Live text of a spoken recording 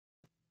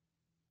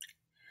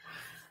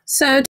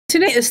So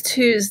today is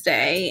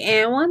Tuesday,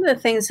 and one of the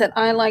things that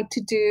I like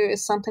to do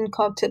is something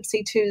called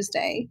Tipsy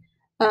Tuesday.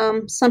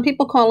 Some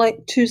people call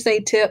it Tuesday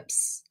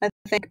Tips, I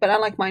think, but I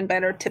like mine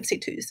better, Tipsy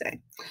Tuesday.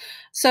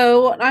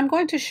 So what I'm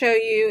going to show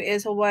you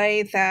is a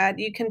way that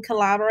you can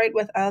collaborate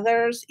with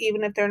others,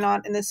 even if they're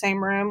not in the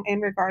same room,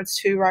 in regards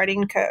to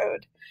writing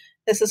code.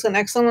 This is an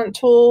excellent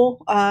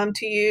tool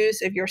to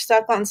use if you're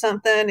stuck on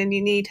something and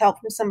you need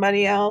help from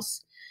somebody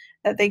else,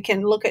 that they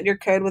can look at your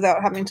code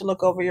without having to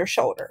look over your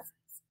shoulder.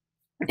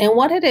 And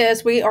what it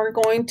is, we are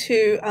going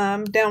to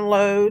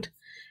download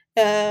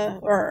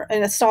or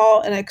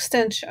install an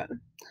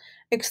extension.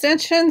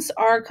 Extensions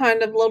are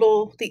kind of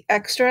the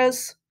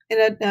extras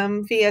in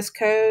a VS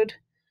Code,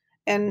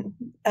 and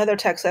other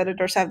text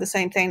editors have the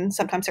same thing.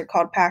 Sometimes they're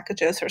called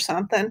packages or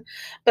something,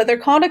 but they're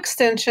called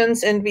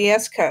extensions in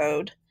VS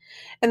Code.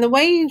 And the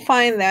way you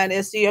find that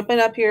is you open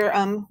up your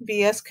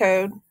VS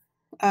Code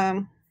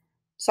um,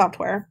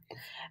 software,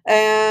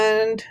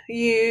 and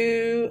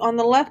you, on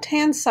the left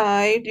hand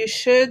side, you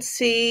should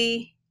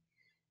see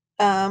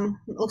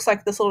looks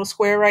like this little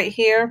square right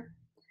here.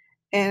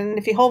 And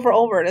if you hover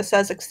over it, it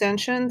says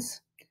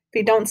extensions. If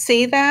you don't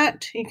see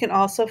that, you can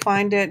also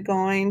find it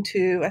going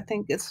to, I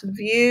think it's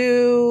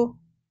view,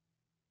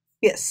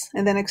 yes,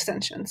 and then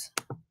extensions.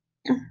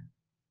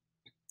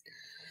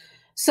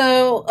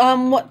 So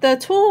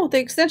the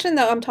extension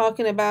that I'm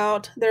talking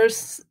about,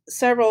 there's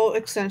several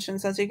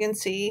extensions, as you can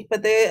see,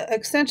 but the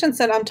extensions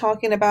that I'm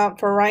talking about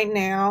for right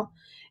now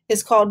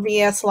is called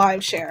VS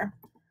Live Share.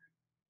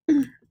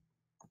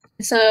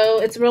 So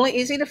it's really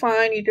easy to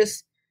find. You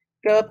just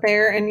go up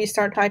there and you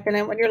start typing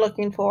in what you're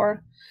looking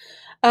for.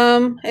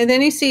 And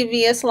then you see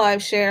VS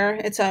Live Share.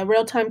 It's a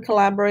real-time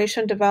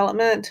collaboration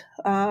development.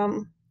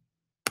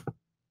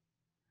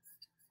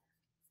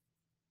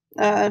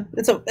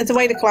 It's a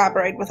way to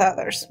collaborate with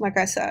others, like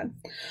I said.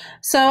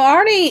 So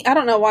I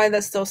don't know why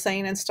that's still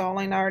saying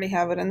installing. I already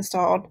have it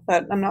installed,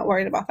 but I'm not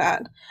worried about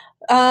that.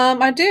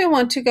 I do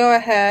want to go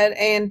ahead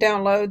and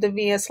download the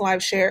VS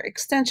Live Share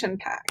extension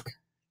pack.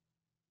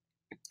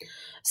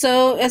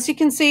 So as you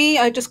can see,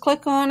 I just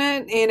click on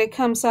it and it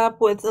comes up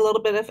with a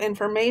little bit of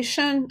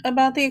information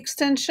about the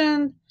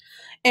extension.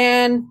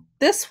 And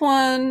this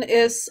one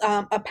is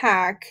a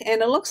pack,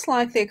 and it looks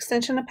like the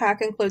extension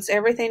pack includes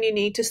everything you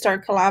need to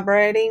start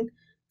collaboratively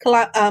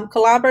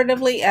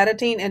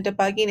editing and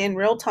debugging in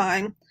real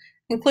time,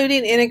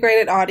 including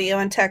integrated audio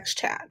and text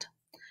chat.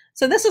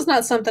 So this is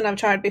not something I've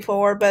tried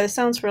before, but it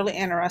sounds really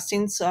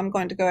interesting, so I'm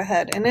going to go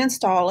ahead and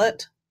install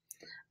it.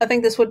 I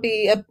think this would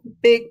be a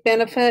big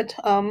benefit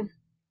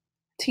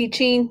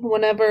teaching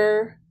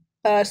whenever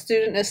a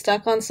student is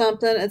stuck on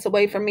something. It's a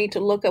way for me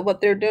to look at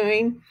what they're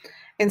doing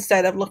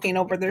instead of looking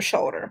over their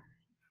shoulder.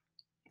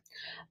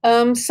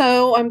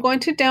 So I'm going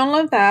to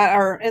download that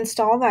or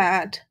install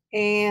that,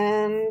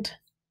 and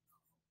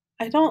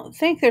I don't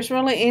think there's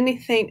really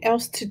anything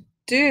else to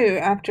do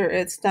after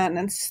it's done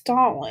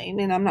installing,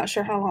 and I'm not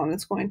sure how long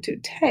it's going to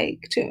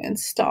take to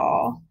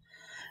install.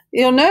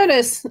 You'll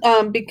notice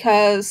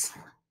because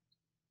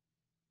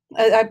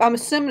I'm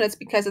assuming it's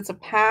because it's a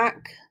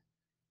pack.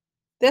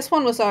 This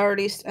one was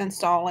already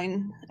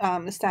installing,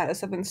 the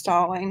status of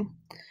installing.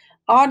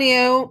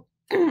 Audio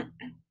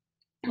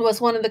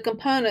was one of the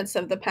components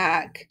of the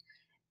pack,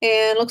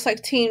 and looks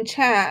like Team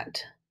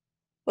Chat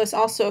was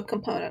also a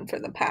component for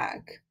the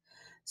pack.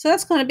 So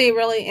that's going to be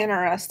really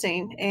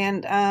interesting,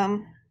 and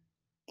I'm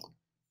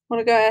going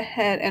to go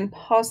ahead and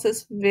pause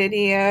this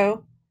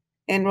video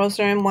and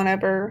resume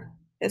whenever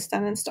it's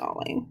done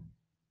installing.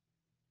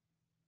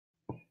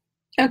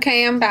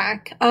 Okay, I'm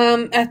back.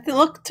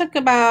 It took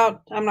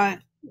about, I'm not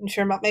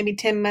sure, about maybe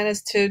 10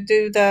 minutes to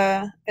do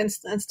the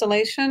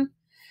installation.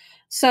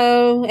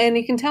 So, and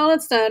you can tell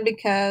it's done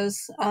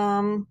because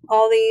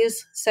all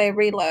these say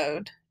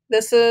reload.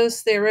 This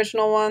is the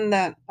original one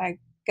that I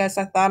guess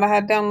I thought I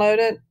had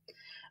downloaded.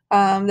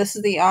 This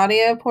is the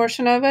audio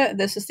portion of it.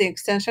 This is the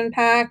extension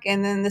pack,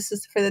 and then this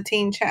is for the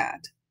Team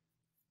Chat.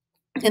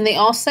 And they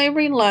all say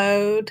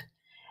reload,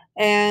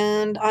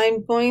 and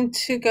I'm going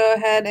to go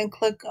ahead and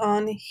click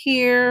on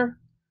here,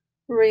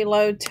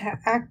 reload to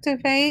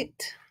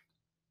activate.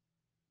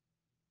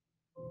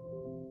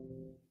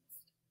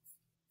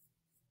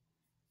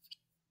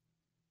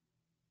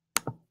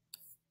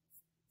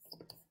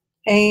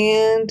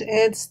 And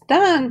it's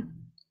done.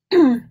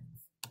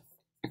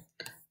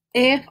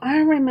 If I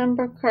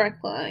remember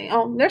correctly,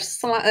 oh,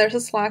 there's a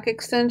Slack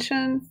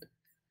extension.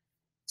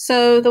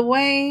 So the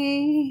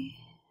way,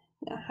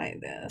 I'll hide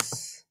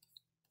this.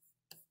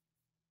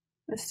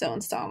 It's still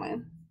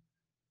installing.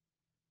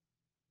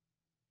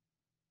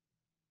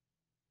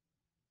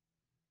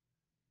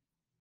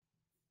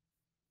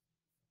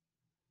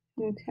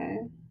 Okay.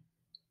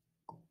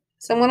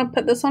 So I'm going to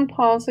put this on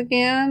pause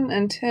again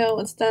until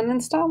it's done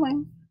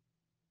installing.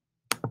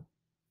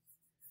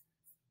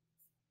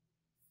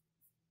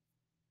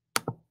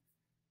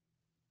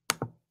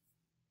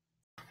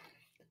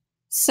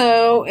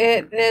 So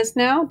it is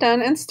now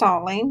done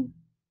installing.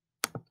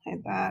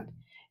 Like that.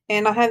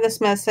 And I have this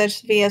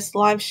message, VS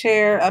Live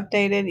Share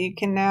updated. You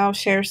can now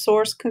share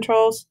source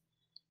controls.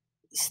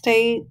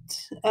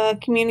 state,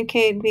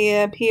 communicate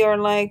via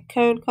PR-like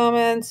code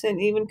comments,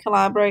 and even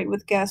collaborate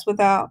with guests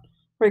without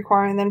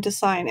requiring them to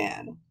sign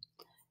in.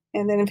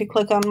 And then if you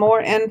click on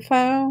more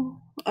info,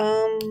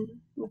 I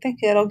think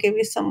it'll give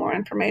you some more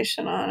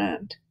information on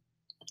it.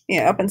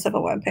 Yeah, opens up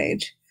a web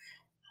page.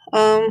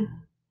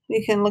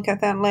 You can look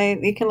at that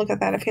later. You can look at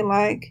that if you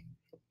like.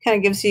 Kind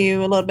of gives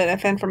you a little bit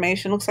of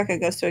information. Looks like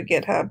it goes to a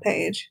GitHub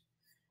page.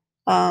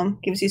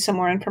 Gives you some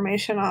more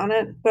information on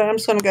it. But I'm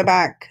just going to go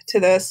back to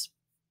this.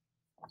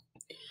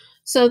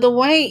 So the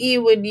way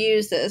you would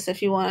use this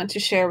if you wanted to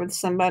share with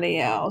somebody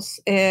else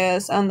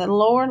is on the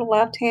lower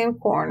left-hand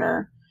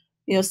corner,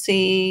 you'll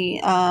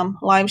see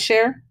live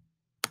share.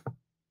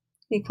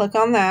 You click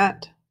on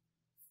that.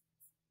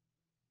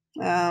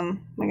 I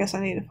guess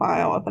I need a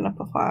file, open up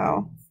a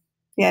file.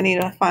 Yeah, I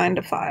need to find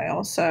a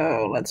file.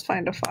 So let's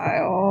find a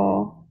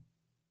file.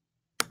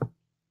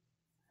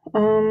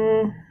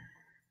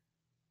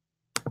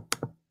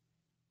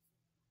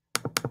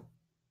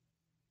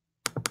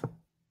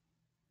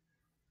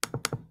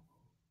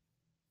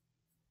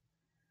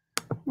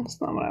 That's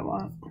not what I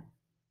want.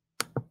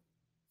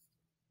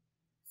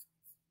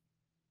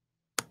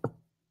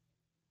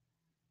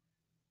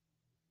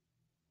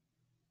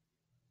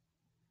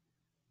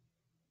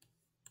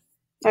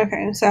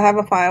 Okay, so I have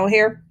a file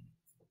here.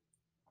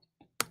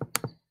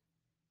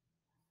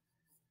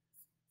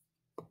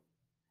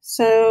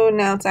 So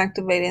now it's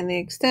activating the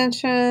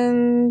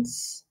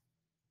extensions.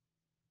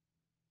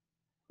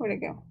 Where'd it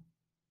go?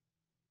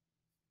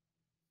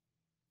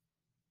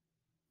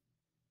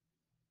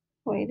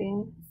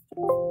 Waiting.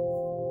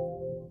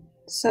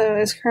 So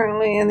it's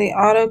currently in the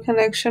auto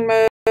connection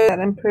mode that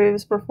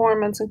improves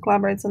performance and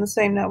collaborates on the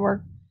same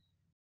network,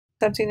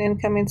 accepting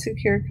incoming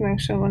secure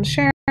connection when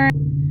sharing.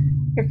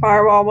 Your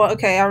firewall will,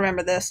 okay, I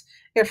remember this.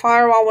 Your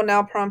firewall will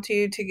now prompt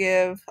you to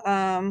give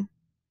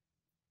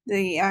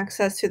the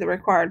access to the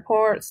required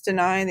ports,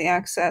 denying the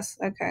access.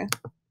 Okay,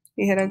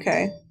 you hit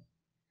OK.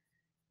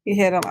 You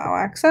hit allow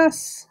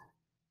access.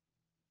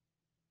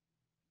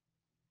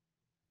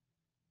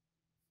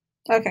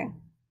 Okay,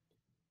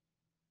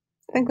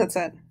 I think that's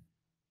it.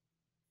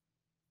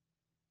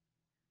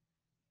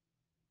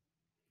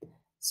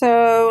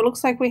 So it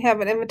looks like we have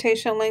an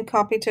invitation link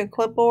copied to a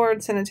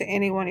clipboard, send it to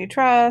anyone you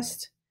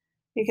trust.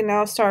 You can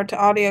now start to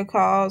audio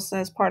calls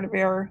as part of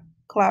your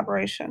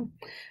collaboration.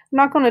 I'm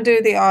not going to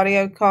do the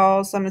audio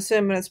calls. I'm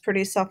assuming it's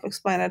pretty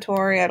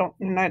self-explanatory. I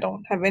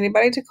don't have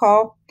anybody to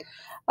call.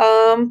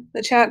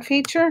 The chat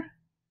feature.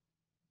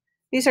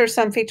 These are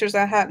some features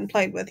I hadn't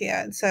played with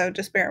yet, so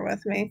just bear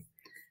with me.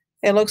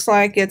 It looks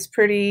like it's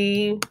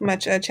pretty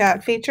much a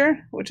chat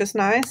feature, which is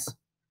nice.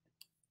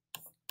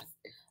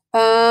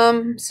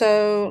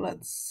 So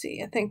let's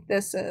see. I think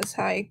this is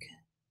how you...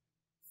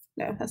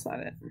 No, that's not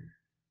it.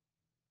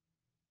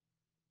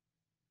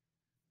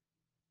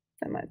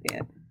 That might be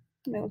it.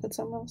 Let me look at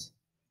something else.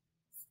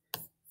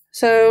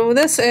 So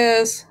this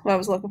is what I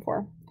was looking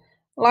for.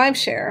 Live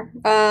share.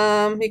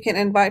 You can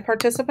invite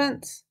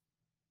participants.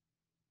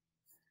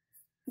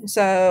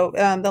 So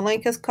the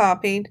link is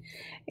copied,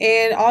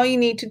 and all you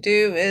need to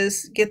do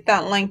is get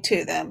that link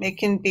to them. It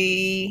can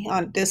be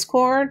on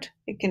Discord,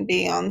 it can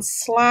be on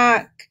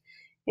Slack,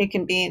 it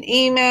can be an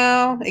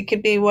email, it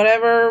could be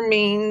whatever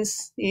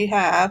means you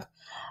have.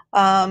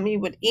 You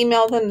would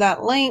email them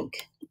that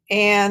link,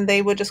 and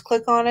they would just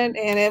click on it,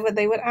 and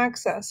they would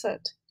access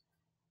it.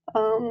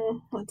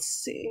 Let's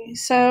see.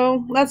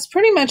 So that's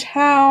pretty much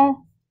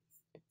how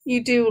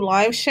you do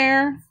live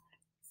share.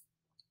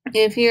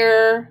 If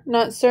you're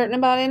not certain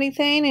about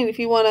anything, and if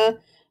you want to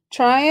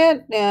try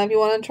it, if you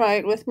want to try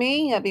it with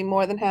me, I'd be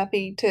more than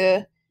happy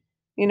to,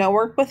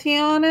 work with you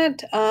on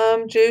it.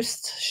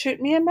 Just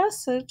shoot me a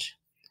message.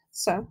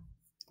 So,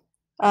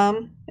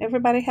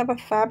 everybody have a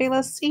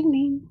fabulous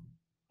evening.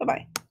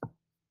 Bye-bye.